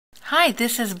Hi,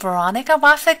 this is Veronica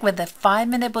Wasek with the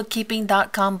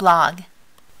 5minutebookkeeping.com blog.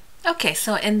 Okay,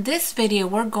 so in this video,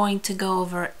 we're going to go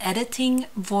over editing,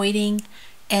 voiding,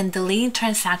 and deleting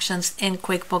transactions in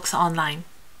QuickBooks Online.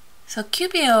 So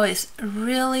QBO is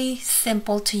really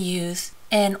simple to use,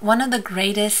 and one of the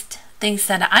greatest things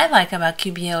that I like about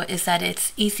QBO is that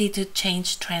it's easy to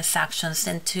change transactions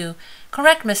and to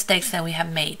correct mistakes that we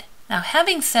have made. Now,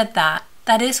 having said that,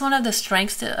 that is one of the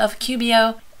strengths of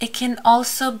QBO. It can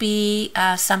also be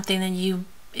something that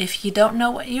if you don't know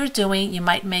what you're doing, you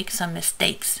might make some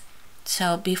mistakes.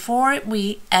 So before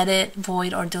we edit,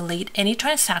 void, or delete any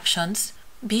transactions,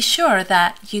 be sure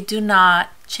that you do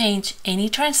not change any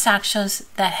transactions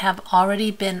that have already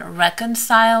been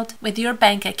reconciled with your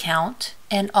bank account.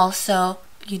 And also,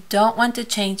 you don't want to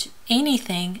change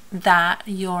anything that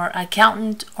your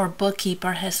accountant or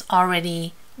bookkeeper has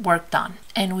already worked on.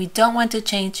 And we don't want to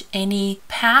change any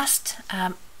past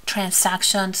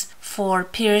transactions for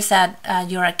periods that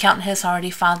your accountant has already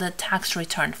filed a tax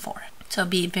return for. So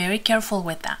be very careful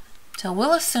with that. So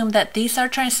we'll assume that these are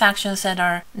transactions that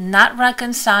are not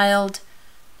reconciled,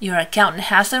 your accountant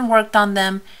hasn't worked on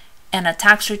them, and a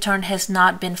tax return has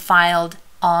not been filed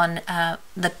on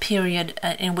the period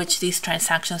in which these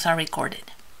transactions are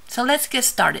recorded. So let's get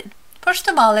started. First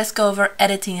of all, let's go over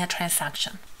editing a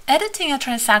transaction. Editing a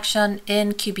transaction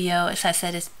in QBO, as I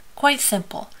said, is quite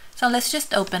simple. So let's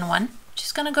just open one.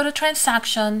 Just going to go to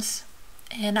transactions,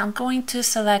 and I'm going to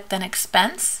select an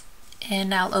expense,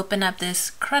 and I'll open up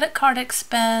this credit card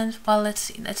expense. Well, let's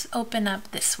see, let's open up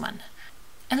this one.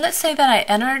 And let's say that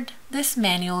I entered this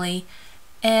manually,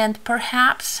 and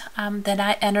perhaps that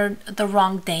I entered the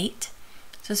wrong date.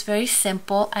 So it's very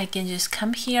simple. I can just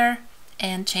come here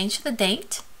and change the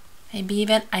date. Maybe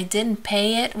even I didn't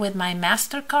pay it with my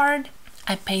MasterCard.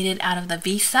 I paid it out of the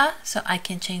Visa, so I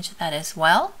can change that as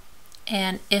well.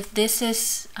 And if this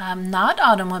is not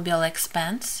automobile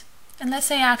expense, and let's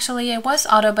say actually it was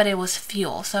auto, but it was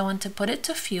fuel, so I want to put it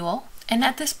to fuel. And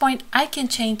at this point, I can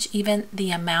change even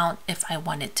the amount if I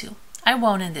wanted to. I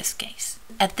won't in this case.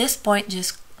 At this point,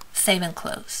 just save and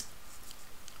close.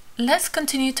 Let's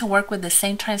continue to work with the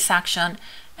same transaction,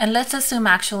 and let's assume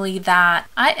actually that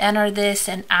I entered this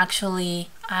and actually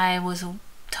I was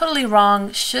totally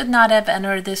wrong, should not have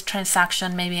entered this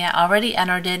transaction. Maybe I already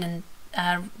entered it and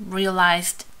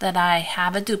realized that I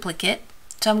have a duplicate.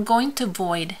 So I'm going to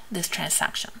void this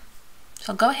transaction.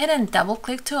 So go ahead and double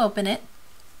click to open it.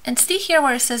 And see here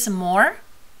where it says more?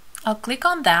 I'll click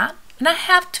on that. And I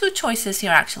have two choices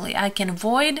here actually. I can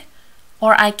void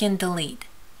or I can delete.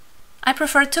 I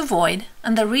prefer to void,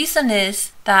 and the reason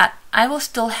is that I will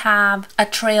still have a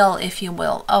trail, if you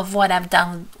will, of what I've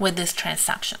done with this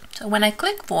transaction. So when I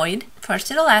click void, first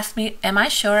it'll ask me, am I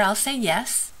sure? I'll say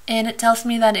yes. And it tells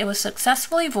me that it was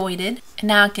successfully voided. And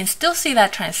now I can still see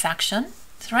that transaction.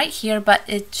 It's right here, but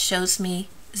it shows me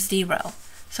 0.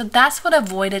 So that's what a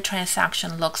voided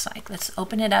transaction looks like. Let's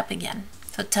open it up again.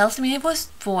 So it tells me it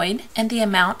was void and the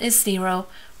amount is 0,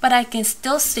 but I can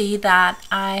still see that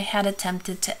I had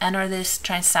attempted to enter this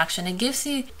transaction. It gives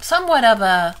you somewhat of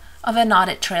an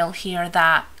audit trail here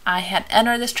that I had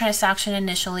entered this transaction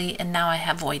initially and now I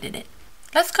have voided it.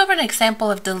 Let's cover an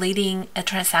example of deleting a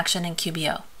transaction in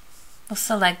QBO. We'll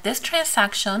select this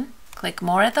transaction, click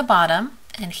more at the bottom,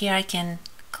 and here I can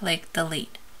click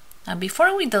delete. Now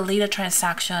before we delete a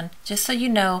transaction, just so you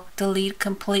know, delete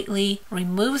completely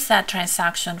removes that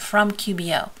transaction from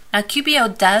QBO. Now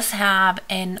QBO does have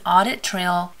an audit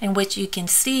trail in which you can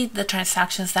see the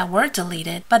transactions that were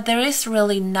deleted, but there is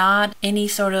really not any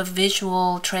sort of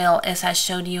visual trail as I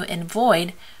showed you in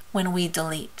void when we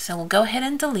delete. So we'll go ahead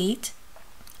and delete,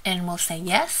 and we'll say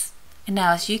yes. And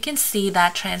now as you can see,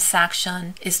 that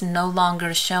transaction is no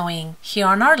longer showing here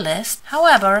on our list.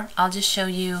 However, I'll just show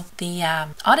you the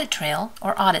audit trail,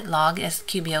 or audit log as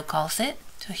QBO calls it.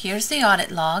 So here's the audit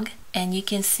log, and you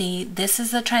can see this is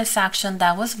the transaction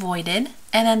that was voided,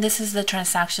 and then this is the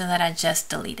transaction that I just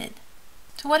deleted.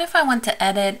 So what if I want to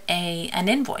edit an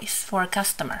invoice for a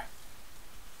customer?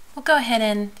 We'll go ahead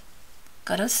and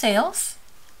go to sales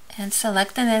and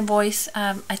select an invoice.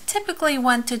 I typically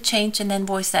want to change an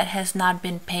invoice that has not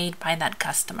been paid by that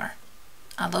customer.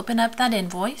 I'll open up that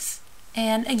invoice,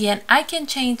 and again, I can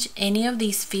change any of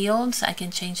these fields. I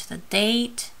can change the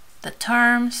date, the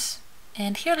terms,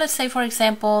 and here let's say for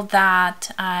example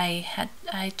that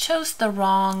I chose the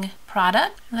wrong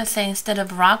product. Let's say instead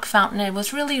of rock fountain it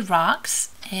was really rocks,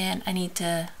 and I need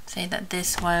to say that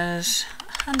this was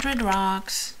 100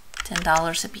 rocks,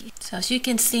 $10 a piece. So as you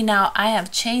can see now, I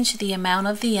have changed the amount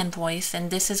of the invoice, and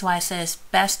this is why I said it's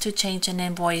best to change an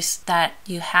invoice that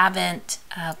you haven't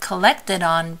collected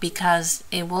on, because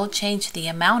it will change the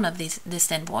amount of this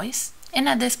invoice. And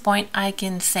at this point, I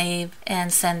can save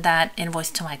and send that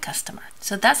invoice to my customer.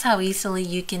 So that's how easily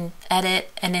you can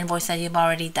edit an invoice that you've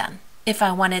already done. If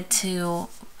I wanted to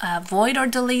void or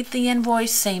delete the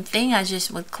invoice, same thing. I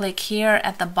just would click here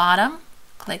at the bottom,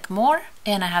 click more,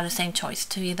 and I have the same choice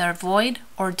to either void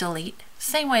or delete.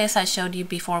 Same way as I showed you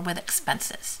before with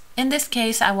expenses. In this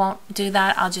case, I won't do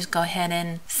that. I'll just go ahead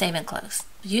and save and close.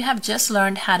 You have just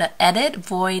learned how to edit,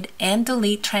 void, and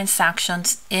delete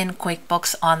transactions in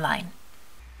QuickBooks Online.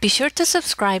 Be sure to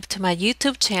subscribe to my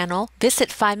YouTube channel, visit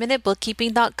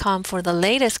 5minutebookkeeping.com for the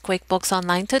latest QuickBooks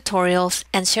Online tutorials,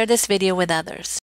 and share this video with others.